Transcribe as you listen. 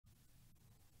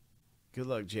Good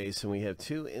luck, Jason. We have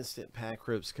 2 instant pack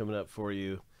rips coming up for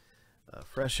you.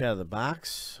 Fresh out of the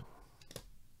box.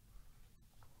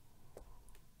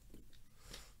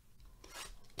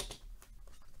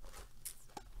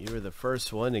 You were the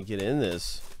first one to get in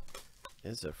this.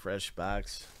 It's a fresh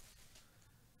box.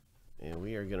 And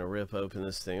we are going to rip open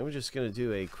this thing. We're just going to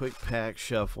do a quick pack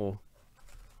shuffle.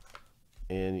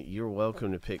 And you're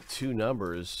welcome to pick 2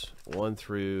 numbers, 1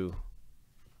 through,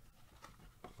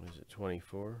 what is it,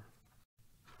 24?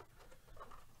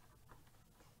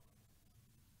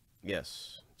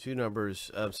 Yes, 2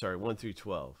 numbers, I'm sorry, 1 through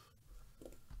 12.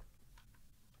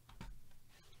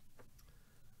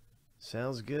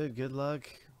 Sounds good. Good luck.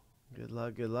 Good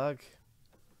luck. Good luck.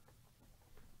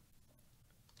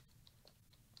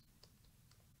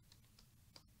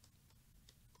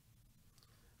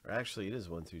 Or actually, it is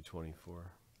 1 through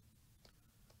 24.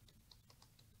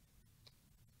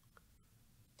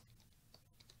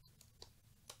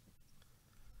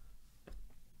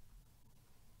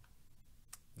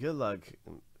 Good luck.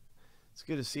 It's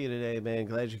good to see you today, man.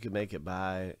 Glad you could make it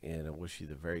by, and I wish you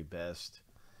the very best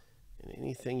in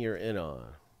anything you're in on.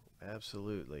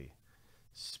 Absolutely.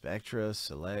 Spectra,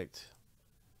 Select.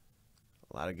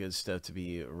 A lot of good stuff to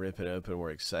be ripping open.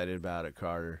 We're excited about it,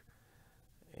 Carter.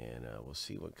 And we'll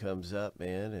see what comes up,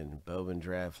 man, in Bowman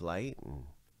Draft Light and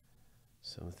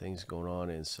some things going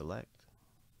on in Select.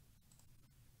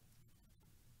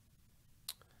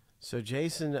 So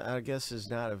Jason, I guess, is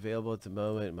not available at the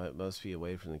moment. Must be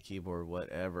away from the keyboard,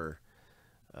 whatever.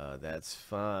 That's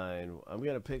fine. I'm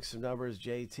going to pick some numbers,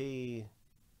 JT.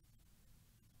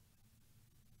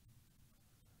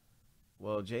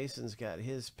 Well, Jason's got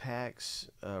his packs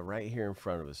right here in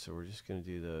front of us, so we're just going to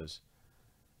do those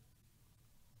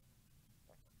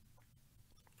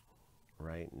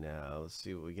right now. Let's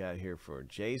see what we got here for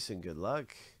Jason. Good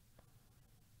luck.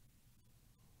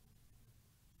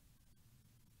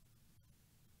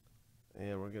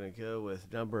 And we're going to go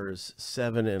with numbers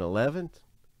 7 and 11.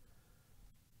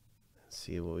 Let's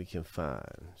see what we can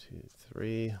find. 2,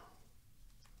 3.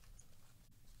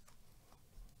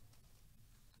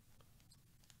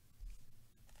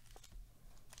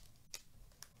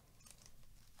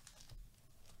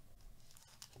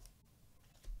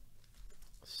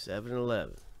 Seven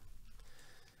 11.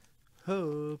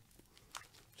 Hope.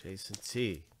 Jason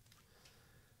T.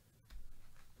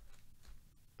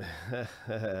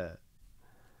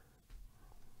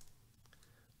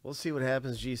 We'll see what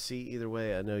happens, GC. Either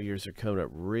way, I know yours are coming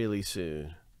up really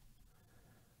soon.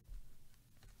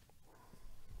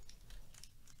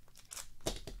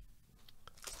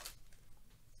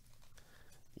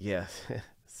 Yeah,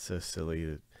 so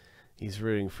silly. He's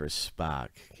rooting for Spock.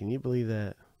 Can you believe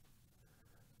that?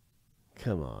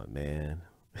 Come on, man.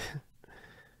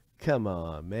 Come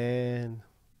on, man.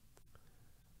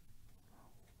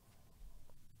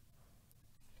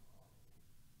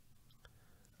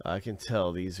 I can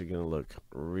tell these are going to look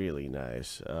really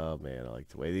nice. Oh, man, I like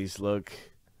the way these look.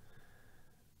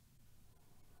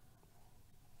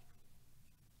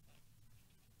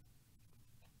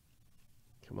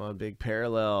 Come on, big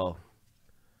parallel.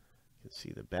 You can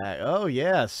see the back. Oh,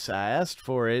 yes, I asked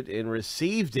for it and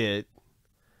received it.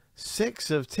 6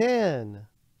 of 10.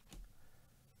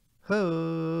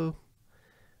 Ho.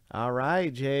 All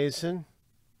right, Jason.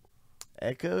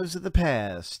 Echoes of the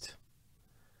past.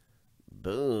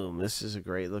 Boom. This is a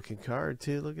great looking card,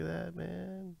 too. Look at that,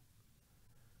 man.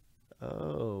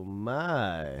 Oh,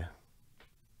 my.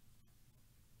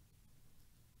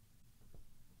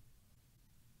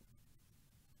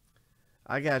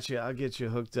 I got you. I'll get you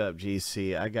hooked up,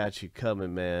 GC. I got you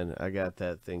coming, man. I got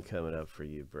that thing coming up for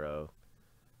you, bro.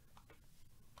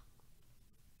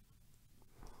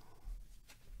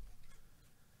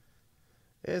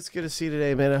 It's good to see you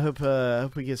today, man. I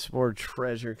hope we get some more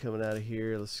treasure coming out of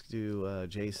here. Let's do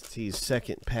Jason T's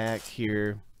second pack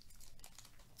here.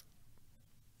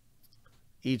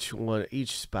 Each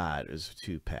spot is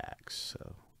 2 packs,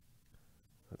 so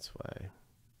that's why.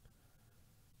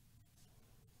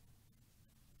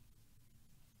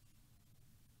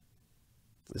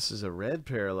 This is a red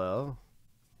parallel,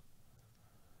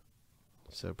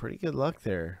 so pretty good luck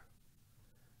there.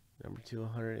 Number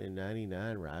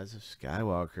 299, Rise of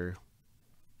Skywalker.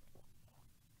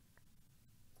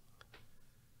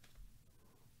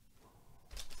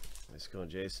 Nice going,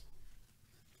 Jason.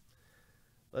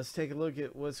 Let's take a look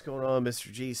at what's going on,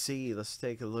 Mr. GC. Let's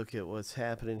take a look at what's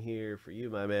happening here for you,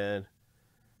 my man.